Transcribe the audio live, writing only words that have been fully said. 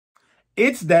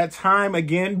It's that time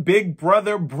again, Big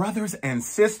Brother, brothers and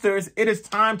sisters. It is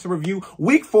time to review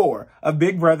week 4 of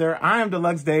Big Brother. I am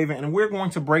DeluxeDave, and we're going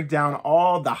to break down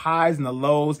all the highs and the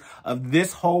lows of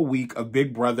this whole week of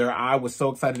Big Brother. I was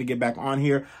so excited to get back on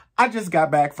here. I just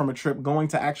got back from a trip going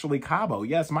to actually Cabo.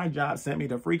 Yes, my job sent me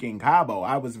to freaking Cabo.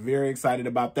 I was very excited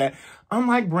about that.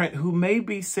 Unlike Brent, who may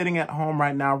be sitting at home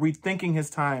right now rethinking his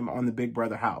time on the Big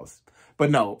Brother house. But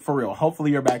no, for real,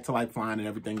 hopefully you're back to like flying and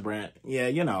everything, Brent. Yeah,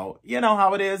 you know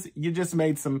how it is. You just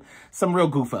made some real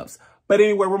goof ups. But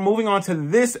anyway, we're moving on to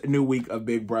this new week of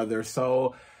Big Brother.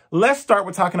 So let's start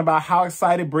with talking about how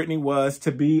excited Brittany was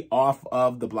to be off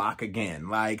of the block again.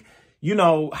 Like, you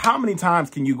know, how many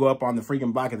times can you go up on the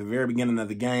freaking block at the very beginning of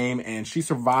the game? And she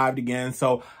survived again.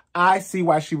 So I see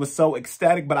why she was so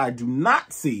ecstatic, but I do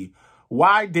not see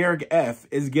why Derek F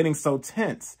is getting so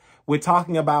tense with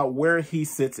talking about where he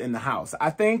sits in the house. I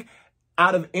think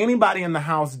out of anybody in the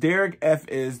house, Derek F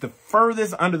is the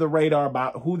furthest under the radar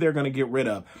about who they're going to get rid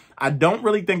of. I don't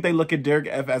really think they look at Derek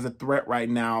F as a threat right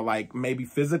now, like maybe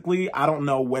physically. I don't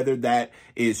know whether that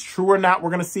is true or not. We're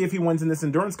going to see if he wins in this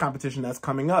endurance competition that's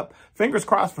coming up. Fingers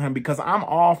crossed for him, because I'm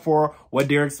all for what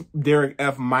Derek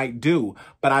F might do.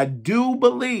 But I do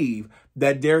believe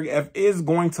that Derek F is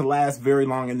going to last very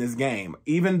long in this game.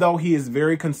 Even though he is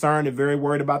very concerned and very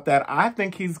worried about that, I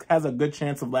think he has a good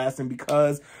chance of lasting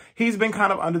because he's been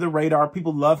kind of under the radar.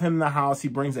 People love him in the house. He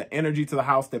brings an energy to the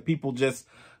house that people just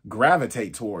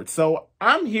gravitate towards. So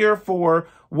I'm here for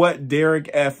what Derek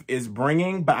F is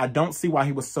bringing, but I don't see why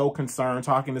he was so concerned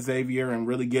talking to Xavier and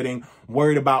really getting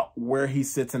worried about where he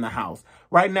sits in the house.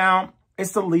 Right now,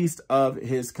 it's the least of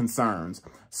his concerns.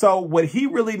 So what he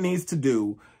really needs to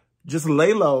do, just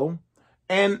lay low,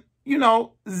 and, you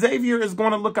know, Xavier is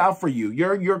going to look out for you.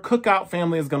 Your Cookout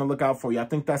family is going to look out for you. I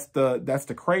think that's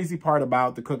the crazy part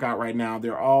about the Cookout right now.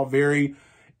 They're all very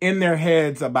in their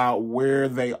heads about where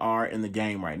they are in the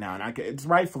game right now, and it's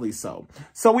rightfully so.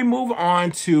 So we move on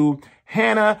to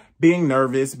Hannah being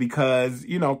nervous because,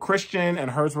 you know, Christian and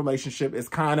her relationship is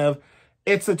kind of,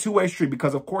 it's a two-way street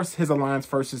because, of course, his alliance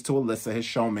first is to Alyssa, his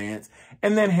showmance,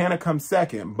 and then Hannah comes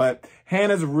second. But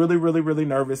Hannah's really, really, really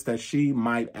nervous that she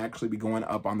might actually be going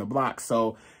up on the block.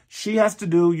 So she has to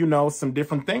do, you know, some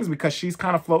different things because she's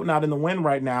kind of floating out in the wind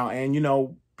right now. And, you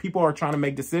know, people are trying to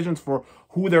make decisions for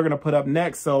who they're going to put up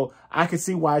next. So I can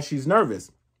see why she's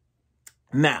nervous.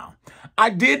 Now, I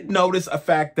did notice a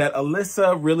fact that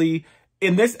Alyssa really,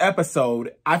 in this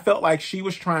episode, I felt like she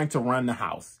was trying to run the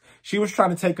house. She was trying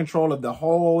to take control of the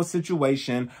whole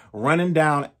situation, running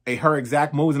down her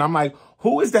exact moves. And I'm like,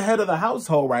 who is the head of the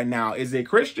household right now? Is it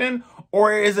Christian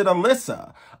or is it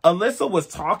Alyssa? Alyssa was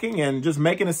talking and just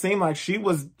making it seem like she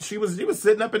was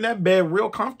sitting up in that bed real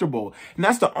comfortable. And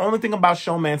that's the only thing about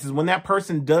showmance is when that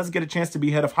person does get a chance to be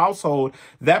head of household,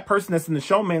 that person that's in the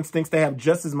showmance thinks they have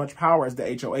just as much power as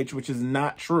the HOH, which is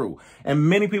not true. And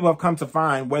many people have come to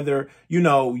find whether, you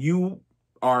know, you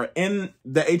are in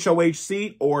the HOH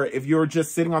seat or if you're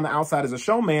just sitting on the outside as a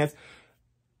showmance,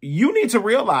 you need to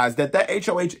realize that that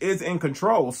HOH is in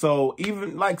control. So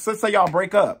even like, let's say y'all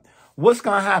break up, what's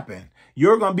going to happen?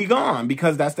 You're going to be gone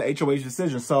because that's the HOH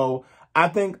decision. So I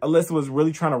think Alyssa was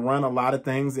really trying to run a lot of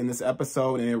things in this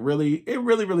episode, and it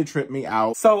really tripped me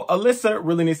out. So Alyssa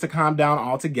really needs to calm down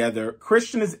altogether.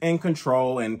 Christian is in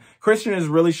control, and Christian is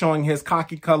really showing his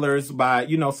cocky colors by,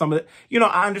 you know, some of the, you know,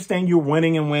 I understand you're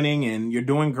winning and you're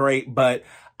doing great, but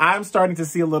I'm starting to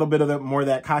see a little bit of more of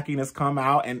that cockiness come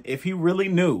out. And if he really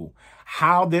knew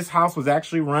how this house was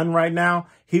actually run right now,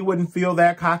 he wouldn't feel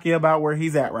that cocky about where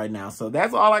he's at right now. So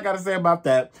that's all I got to say about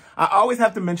that. I always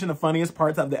have to mention the funniest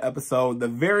parts of the episode. The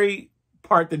very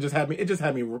part that just had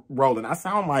me rolling. I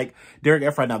sound like Derek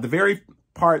F right now. The very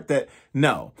part that,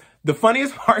 no. The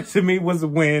funniest part to me was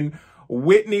when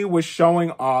Whitney was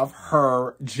showing off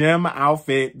her gym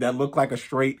outfit that looked like a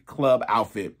straight club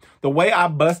outfit. The way I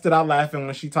busted out laughing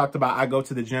when she talked about I go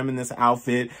to the gym in this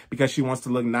outfit because she wants to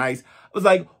look nice. I was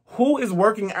like, who is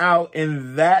working out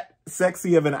in that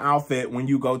sexy of an outfit when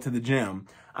you go to the gym?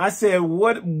 I said,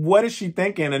 what is she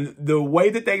thinking? And the way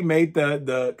that they made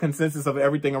the consensus of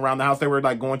everything around the house, they were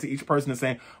like going to each person and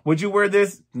saying, would you wear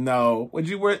this? No. Would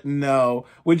you wear? No.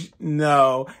 Would you?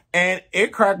 No. And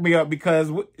it cracked me up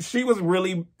because she was,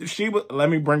 let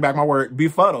me bring back my word,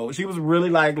 befuddled. She was really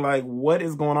like, what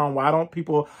is going on? Why don't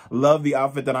people love the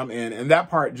outfit that I'm in? And that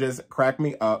part just cracked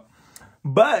me up.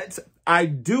 But I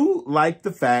do like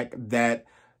the fact that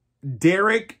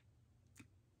Derek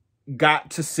got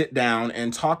to sit down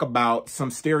and talk about some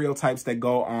stereotypes that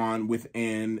go on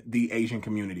within the Asian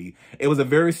community. It was a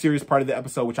very serious part of the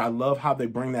episode, which I love how they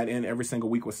bring that in every single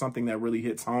week with something that really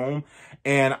hits home.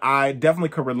 And I definitely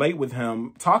could relate with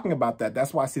him talking about that.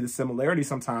 That's why I see the similarity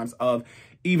sometimes of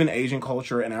even Asian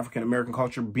culture and African-American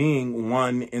culture being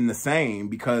one in the same,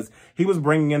 because he was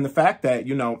bringing in the fact that,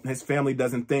 you know, his family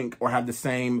doesn't think or have the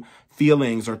same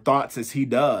feelings or thoughts as he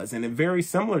does. And it's very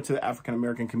similar to the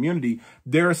African-American community.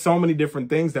 There are so many different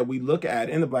things that we look at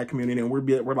in the Black community, and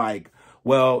we're like,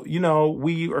 well, you know,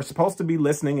 we are supposed to be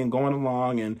listening and going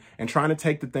along and trying to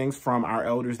take the things from our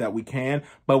elders that we can,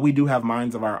 but we do have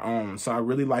minds of our own. So I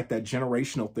really like that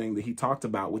generational thing that he talked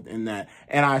about within that.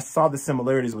 And I saw the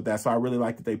similarities with that. So I really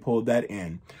like that they pulled that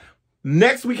in.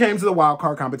 Next, we came to the wild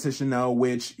card competition, though,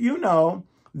 which, you know,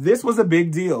 this was a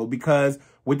big deal because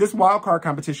with this wild card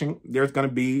competition, there's going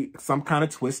to be some kind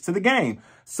of twist to the game.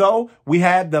 So we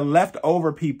had the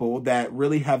leftover people that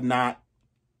really have not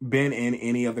been in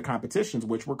any of the competitions,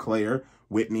 which were Claire,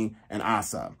 Whitney, and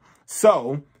Azah.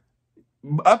 So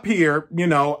up here, you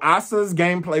know, Azah's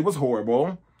gameplay was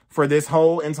horrible for this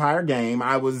whole entire game.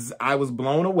 I was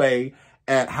blown away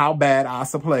at how bad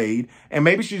Azah played. And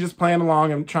maybe she's just playing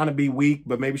along and trying to be weak,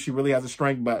 but maybe she really has a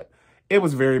strength. But it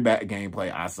was very bad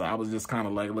gameplay, Azah. I was just kind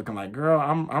of like looking like, girl,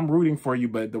 I'm rooting for you,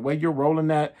 but the way you're rolling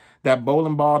that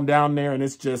bowling ball down there and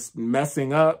it's just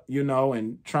messing up, you know,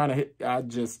 and trying to hit,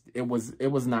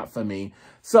 it was not for me.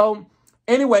 So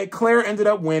anyway, Claire ended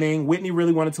up winning. Whitney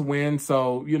really wanted to win,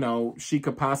 so, you know, she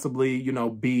could possibly, you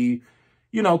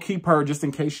know, keep her just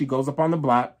in case she goes up on the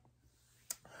block.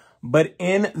 But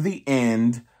in the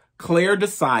end, Claire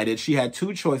decided she had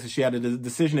two choices. She had a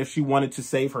decision if she wanted to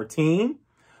save her team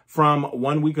from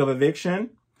 1 week of eviction,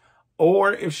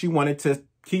 or if she wanted to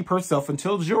keep herself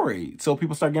until jury. So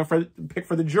people start getting picked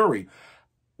for the jury.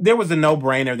 There was a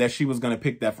no-brainer that she was going to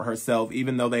pick that for herself,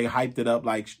 even though they hyped it up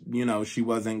like, you know, she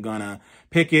wasn't going to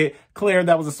pick it. Claire,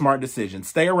 that was a smart decision.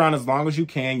 Stay around as long as you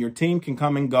can. Your team can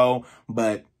come and go,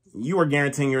 but you are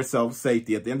guaranteeing yourself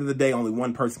safety. At the end of the day, only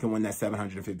one person can win that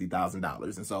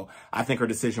 $750,000. And so I think her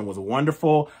decision was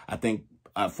wonderful. I think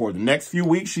for the next few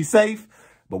weeks, she's safe.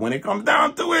 But when it comes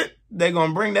down to it, they're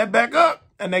going to bring that back up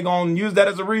and they're going to use that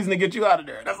as a reason to get you out of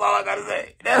there. That's all I got to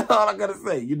say. That's all I got to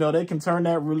say. You know, they can turn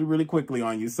that really, really quickly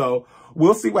on you. So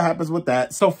we'll see what happens with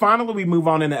that. So finally, we move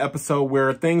on in the episode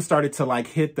where things started to like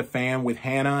hit the fan with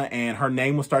Hannah, and her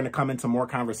name was starting to come into more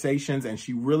conversations, and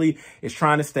she really is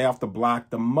trying to stay off the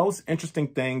block. The most interesting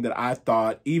thing that I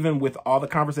thought, even with all the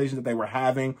conversations that they were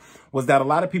having, was that a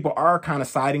lot of people are kind of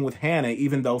siding with Hannah,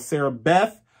 even though Sarah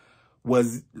Beth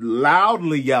was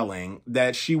loudly yelling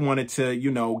that she wanted to, you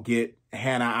know, get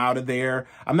Hannah out of there.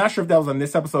 I'm not sure if that was on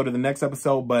this episode or the next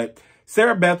episode, but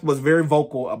Sarah Beth was very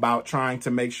vocal about trying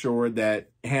to make sure that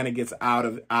Hannah gets out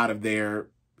of there,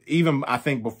 even I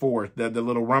think before the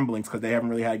little rumblings, because they haven't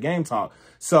really had game talk.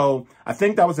 So I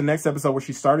think that was the next episode where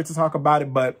she started to talk about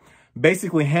it. But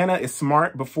basically, Hannah is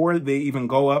smart. Before they even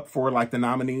go up for like the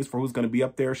nominees for who's going to be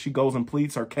up there, she goes and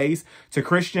pleads her case to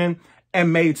Christian,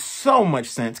 and made so much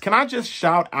sense. Can I just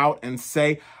shout out and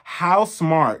say how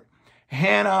smart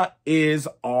Hannah is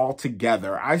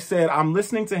altogether? I said, I'm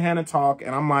listening to Hannah talk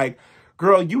and I'm like,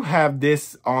 girl, you have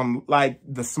this, like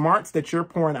the smarts that you're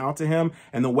pouring out to him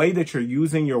and the way that you're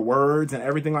using your words and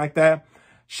everything like that.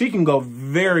 She can go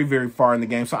very, very far in the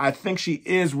game. So I think she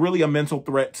is really a mental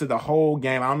threat to the whole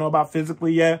game. I don't know about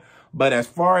physically yet, but as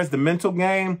far as the mental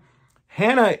game,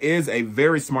 Hannah is a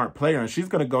very smart player, and she's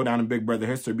going to go down in Big Brother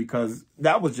history because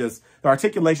that was just the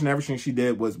articulation, everything she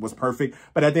did was perfect.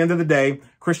 But at the end of the day,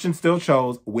 Christian still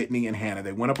chose Whitney and Hannah.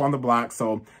 They went up on the block,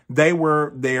 so they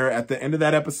were there at the end of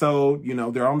that episode. You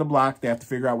know, they're on the block. They have to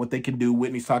figure out what they can do.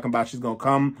 Whitney's talking about she's going to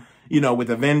come, you know, with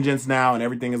a vengeance now, and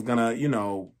everything is going to, you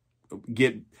know,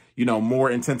 get, you know, more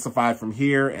intensified from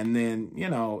here. And then, you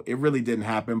know, it really didn't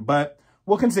happen, but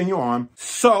we'll continue on.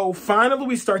 So finally,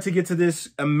 we start to get to this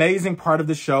amazing part of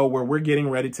the show where we're getting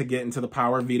ready to get into the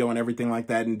power veto and everything like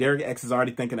that. And Derek X is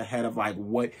already thinking ahead of like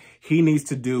what he needs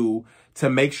to do to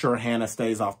make sure Hannah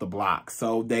stays off the block.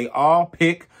 So they all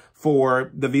pick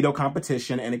for the veto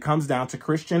competition, and it comes down to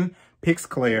Christian picks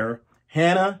Claire,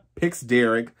 Hannah picks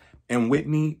Derek, and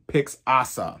Whitney picks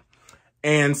Azah.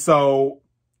 And so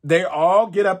they all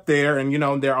get up there and, you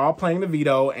know, they're all playing the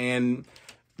veto, and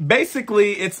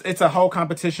basically, it's a whole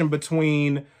competition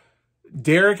between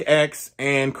Derek X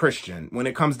and Christian when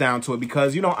it comes down to it,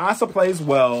 because, you know, Azah plays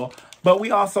well, But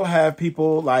we also have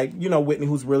people like, you know, Whitney,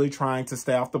 who's really trying to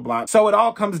stay off the block. So it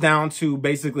all comes down to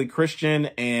basically Christian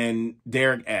and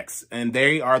Derek X. And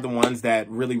they are the ones that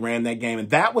really ran that game.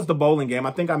 And that was the bowling game.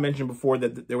 I think I mentioned before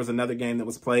that there was another game that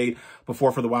was played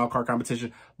before for the wild card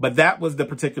competition. But that was the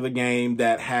particular game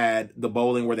that had the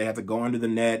bowling where they had to go under the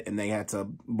net and they had to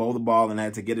bowl the ball and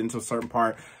had to get into a certain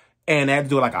part. And they had to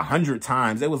do it like 100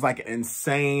 times. It was like an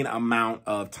insane amount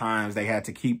of times they had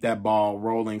to keep that ball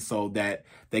rolling so that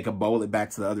they could bowl it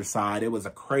back to the other side. It was a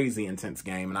crazy intense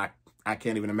game, and I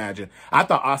can't even imagine. I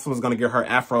thought Azah was going to get her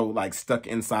afro like stuck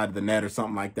inside of the net or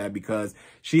something like that because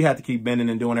she had to keep bending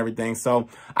and doing everything. So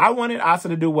I wanted Azah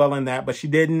to do well in that, but she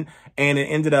didn't. And it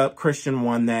ended up Christian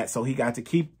won that. So he got to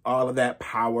keep all of that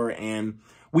power. And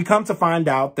we come to find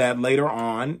out that later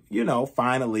on, you know,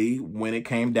 finally, when it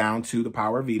came down to the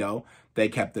power veto, they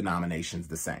kept the nominations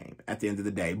the same at the end of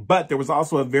the day. But there was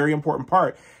also a very important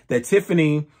part that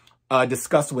Tiffany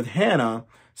discussed with Hannah,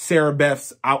 Sarah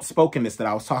Beth's outspokenness that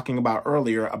I was talking about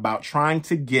earlier about trying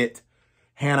to get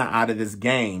Hannah out of this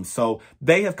game. So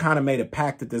they have kind of made a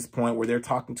pact at this point where they're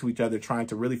talking to each other, trying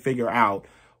to really figure out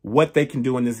what they can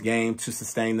do in this game to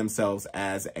sustain themselves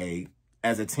as a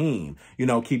team, you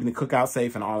know, keeping the cookout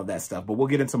safe and all of that stuff. But we'll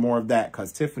get into more of that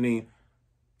because Tiffany,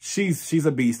 she's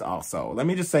a beast also. Let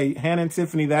me just say, Hannah and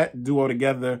Tiffany, that duo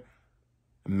together,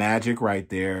 magic right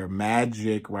there.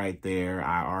 Magic right there.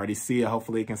 I already see it.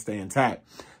 Hopefully it can stay intact.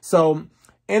 So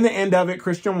in the end of it,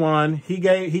 Christian won.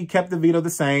 He kept the veto the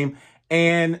same.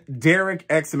 And Derek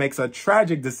X makes a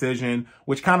tragic decision,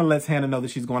 which kind of lets Hannah know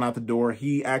that she's going out the door.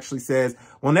 He actually says,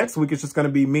 well, next week it's just going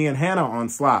to be me and Hannah on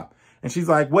slop. And she's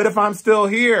like, what if I'm still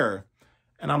here?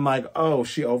 And I'm like, oh,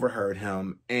 she overheard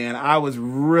him. And I was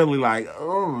really like,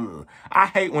 oh, I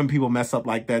hate when people mess up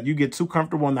like that. You get too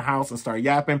comfortable in the house and start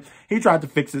yapping. He tried to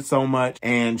fix it so much.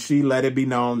 And she let it be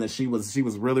known that she was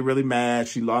really, really mad.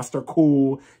 She lost her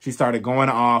cool. She started going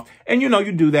off. And, you know,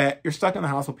 you do that. You're stuck in the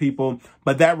house with people.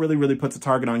 But that really, really puts a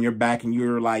target on your back. And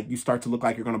you're like, you start to look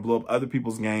like you're going to blow up other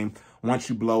people's game once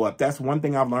you blow up. That's one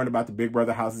thing I've learned about the Big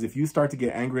Brother house is if you start to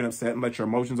get angry and upset and let your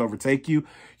emotions overtake you,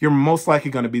 you're most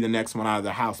likely going to be the next one out of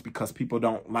the house because people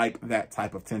don't like that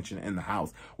type of tension in the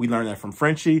house. We learned that from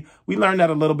Frenchie. We learned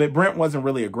that a little bit. Brent wasn't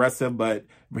really aggressive, but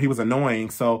he was annoying.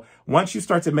 So once you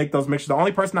start to make those mixes, the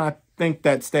only person I think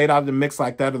that stayed out of the mix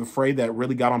like that or the fray that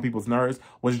really got on people's nerves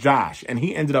was Josh. And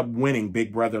he ended up winning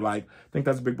Big Brother, like, I think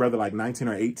that's Big Brother like 19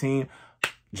 or 18.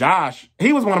 Josh,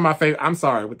 he was one of my favorite. I'm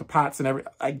sorry, with the pots and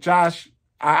everything. Like, Josh,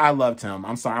 I loved him.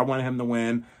 I'm sorry. I wanted him to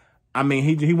win. I mean,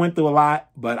 he went through a lot,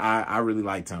 but I really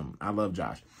liked him. I love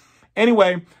Josh.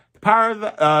 Anyway,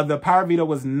 the power veto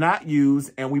was not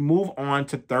used, and we move on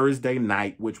to Thursday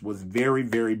night, which was very,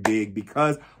 very big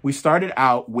because we started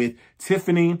out with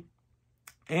Tiffany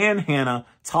and Hannah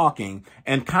talking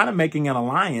and kind of making an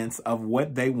alliance of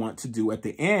what they want to do at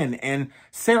the end. And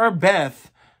Sarah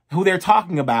Beth, who they're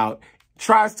talking about,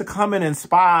 tries to come in and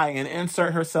spy and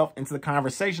insert herself into the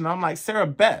conversation. I'm like, Sarah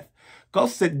Beth, go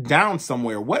sit down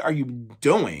somewhere. What are you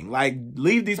doing? Like,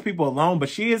 leave these people alone. But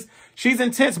she's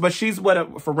intense, but she's what,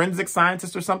 a forensic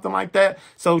scientist or something like that.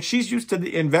 So she's used to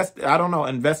the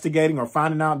investigating or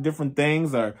finding out different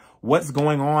things or what's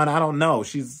going on. I don't know.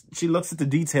 She looks at the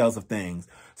details of things.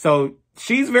 So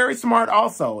she's very smart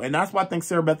also. And that's why I think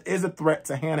Sarah Beth is a threat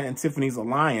to Hannah and Tiffany's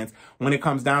alliance when it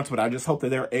comes down to it. I just hope that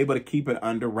they're able to keep it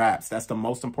under wraps. That's the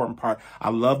most important part. I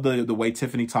love the way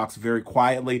Tiffany talks very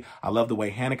quietly. I love the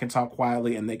way Hannah can talk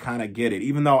quietly, and they kind of get it.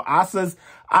 Even though Azah's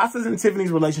and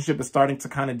Tiffany's relationship is starting to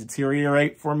kind of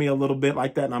deteriorate for me a little bit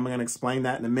like that, and I'm going to explain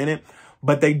that in a minute.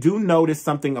 But they do notice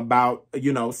something about,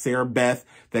 you know, Sarah Beth,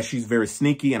 that she's very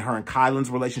sneaky, and her and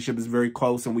Kylan's relationship is very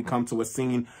close. And we come to a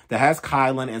scene that has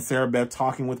Kylan and Sarah Beth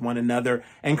talking with one another.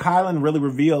 And Kylan really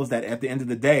reveals that at the end of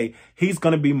the day, he's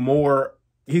going to be more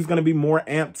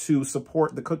amped to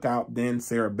support the cookout than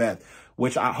Sarah Beth,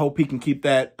 which I hope he can keep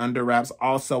that under wraps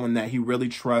also, and that he really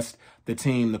trusts the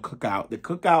team, the cookout. The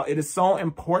cookout, it is so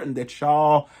important that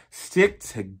y'all stick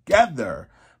together.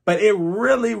 But it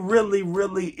really, really,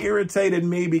 really irritated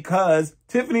me because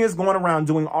Tiffany is going around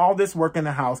doing all this work in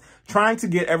the house, trying to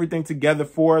get everything together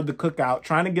for the cookout,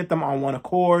 trying to get them on one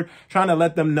accord, trying to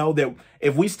let them know that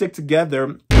if we stick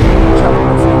together, outside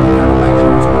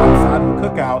of the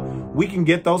cookout, we can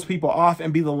get those people off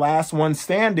and be the last one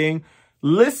standing.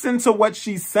 Listen to what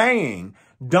she's saying.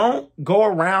 Don't go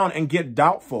around and get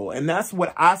doubtful. And that's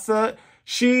what Azah,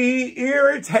 she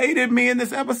irritated me in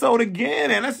this episode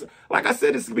again. And it's, like I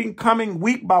said, it's becoming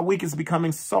week by week. It's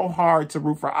becoming so hard to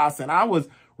root for Azah. And I was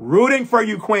rooting for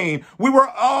you, Queen. We were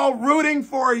all rooting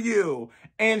for you.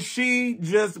 And she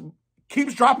just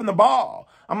keeps dropping the ball.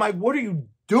 I'm like, what are you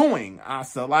doing,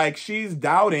 Azah? Like, she's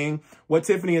doubting what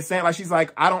Tiffany is saying. Like, she's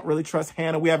like, I don't really trust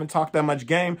Hannah. We haven't talked that much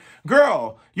game.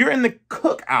 Girl, you're in the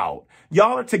Cookout.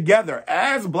 Y'all are together.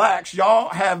 As Blacks, y'all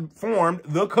have formed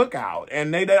the Cookout.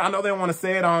 And I know they don't want to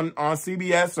say it on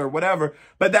CBS or whatever,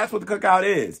 but that's what the Cookout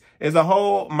is. It's a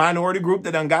whole minority group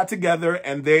that done got together,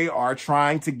 and they are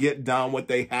trying to get done what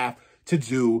they have to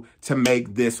do to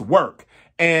make this work.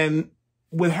 And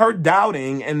with her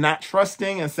doubting and not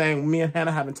trusting and saying, me and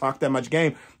Hannah haven't talked that much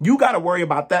game, you got to worry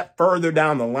about that further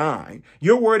down the line.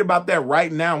 You're worried about that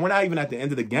right now. We're not even at the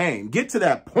end of the game. Get to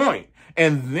that point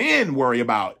and then worry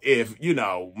about if, you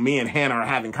know, me and Hannah are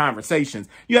having conversations.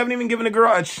 You haven't even given the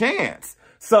girl a chance.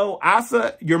 So,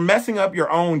 Azah, you're messing up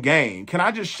your own game. Can I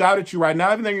just shout at you right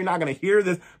now, even though you're not going to hear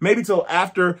this, maybe till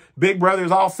after Big Brother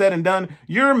is all said and done,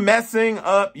 you're messing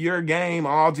up your game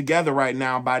altogether right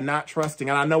now by not trusting.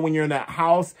 And I know when you're in that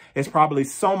house, it's probably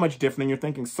so much different, and you're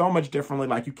thinking so much differently,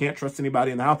 like you can't trust anybody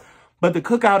in the house. But the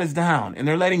Cookout is down, and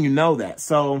they're letting you know that.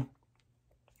 So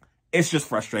it's just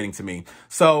frustrating to me.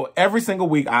 So every single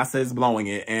week, Azah is blowing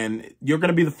it, and you're going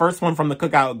to be the first one from the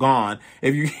Cookout gone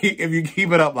if you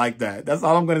keep it up like that. That's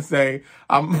all I'm going to say.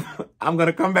 I'm going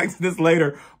to come back to this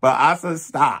later, but Azah,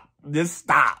 stop. Just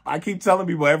stop. I keep telling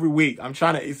people every week.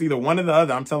 It's either one or the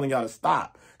other. I'm telling y'all to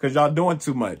stop because y'all doing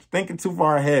too much, thinking too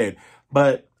far ahead.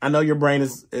 But I know your brain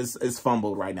is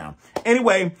fumbled right now.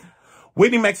 Anyway,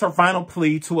 Whitney makes her final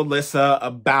plea to Alyssa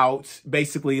about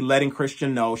basically letting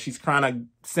Christian know. She's trying to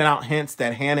send out hints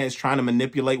that Hannah is trying to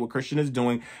manipulate what Christian is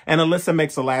doing. And Alyssa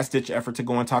makes a last-ditch effort to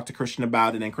go and talk to Christian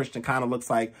about it. And Christian kind of looks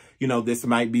like, you know, this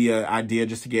might be an idea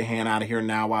just to get Hannah out of here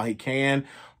now while he can.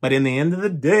 But in the end of the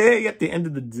day, at the end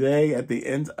of the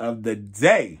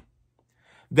day,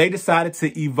 they decided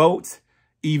to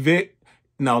evict.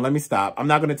 No, let me stop. I'm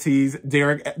not going to tease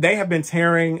Derek. They have been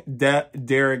tearing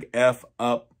Derek F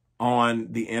up on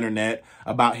the internet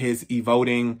about his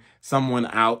voting someone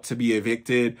out to be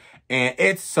evicted. And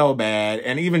it's so bad.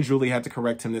 And even Julie had to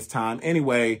correct him this time.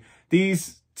 Anyway,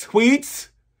 these tweets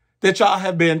that y'all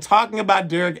have been talking about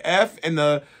Derek F and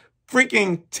the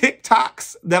freaking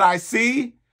TikToks that I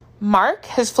see. Mark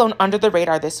has flown under the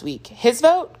radar this week. His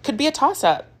vote could be a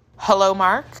toss-up. Hello,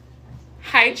 Mark.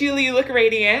 Hi, Julie. You look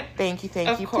radiant. Thank you.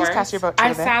 Of course. Please cast your vote to I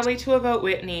the sadly to a vote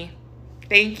Whitney.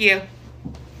 Thank you.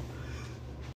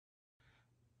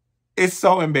 It's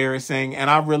so embarrassing, and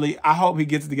I hope he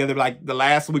gets together like the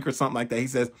last week or something like that. He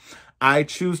says, I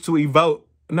choose to evoke.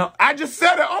 No, I just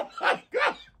said it. Oh, my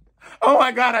God. Oh,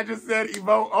 my God, I just said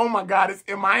evoke. Oh, my God, it's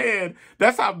in my head.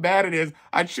 That's how bad it is.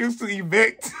 I choose to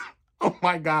evict. Oh,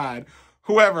 my God.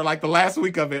 Whoever, like the last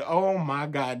week of it. Oh, my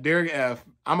God. Derek F.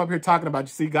 I'm up here talking about you.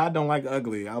 See, God don't like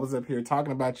ugly. I was up here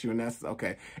talking about you, and that's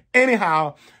okay.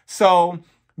 Anyhow, so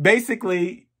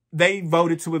basically, they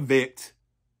voted to evict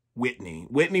Whitney.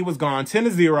 Whitney was gone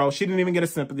 10-0. She didn't even get a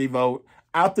sympathy vote.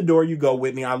 Out the door you go,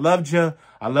 Whitney. I loved you.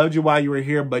 I loved you while you were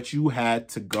here, but you had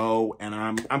to go. And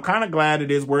I'm kind of glad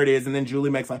it is where it is. And then Julie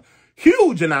makes a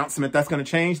huge announcement that's going to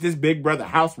change this Big Brother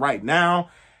house right now.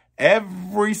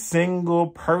 Every single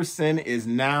person is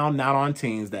now not on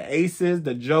teams. The aces,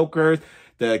 the jokers,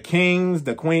 the kings,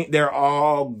 the queen, they're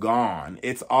all gone.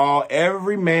 It's all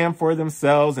every man for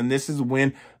themselves. And this is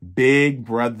when Big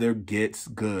Brother gets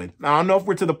good. Now, I don't know if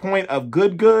we're to the point of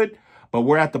good, but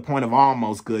we're at the point of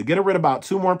almost good. Get rid of about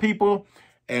 2 more people,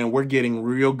 and we're getting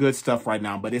real good stuff right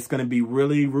now. But it's going to be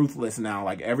really ruthless now.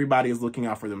 Like, everybody is looking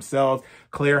out for themselves.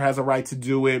 Claire has a right to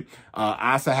do it.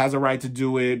 Azah has a right to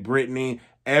do it. Brittany.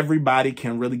 Everybody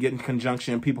can really get in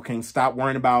conjunction. People can stop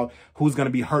worrying about who's going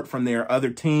to be hurt from their other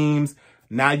teams.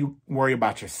 Now you worry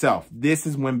about yourself. This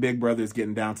is when Big Brother is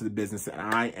getting down to the business, and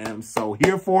I am so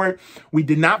here for it. We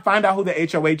did not find out who the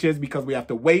HOH is because we have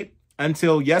to wait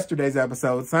until yesterday's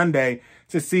episode, Sunday,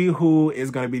 to see who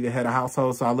is going to be the head of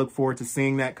household. So I look forward to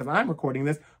seeing that because I'm recording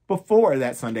this before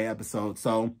that Sunday episode.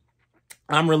 So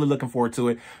I'm really looking forward to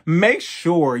it. Make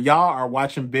sure y'all are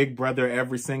watching Big Brother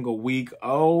every single week.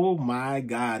 Oh my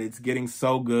God, it's getting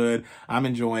so good. I'm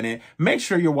enjoying it. Make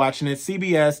sure you're watching it.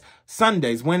 CBS,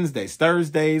 Sundays, Wednesdays,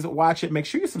 Thursdays. Watch it. Make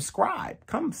sure you subscribe.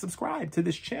 Come subscribe to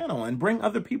this channel and bring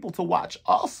other people to watch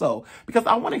also, because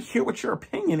I want to hear what your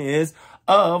opinion is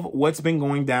of what's been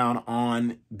going down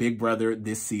on Big Brother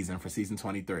this season for season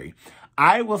 23.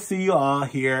 I will see you all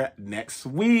here next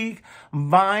week.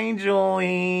 Bye,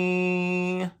 Julie.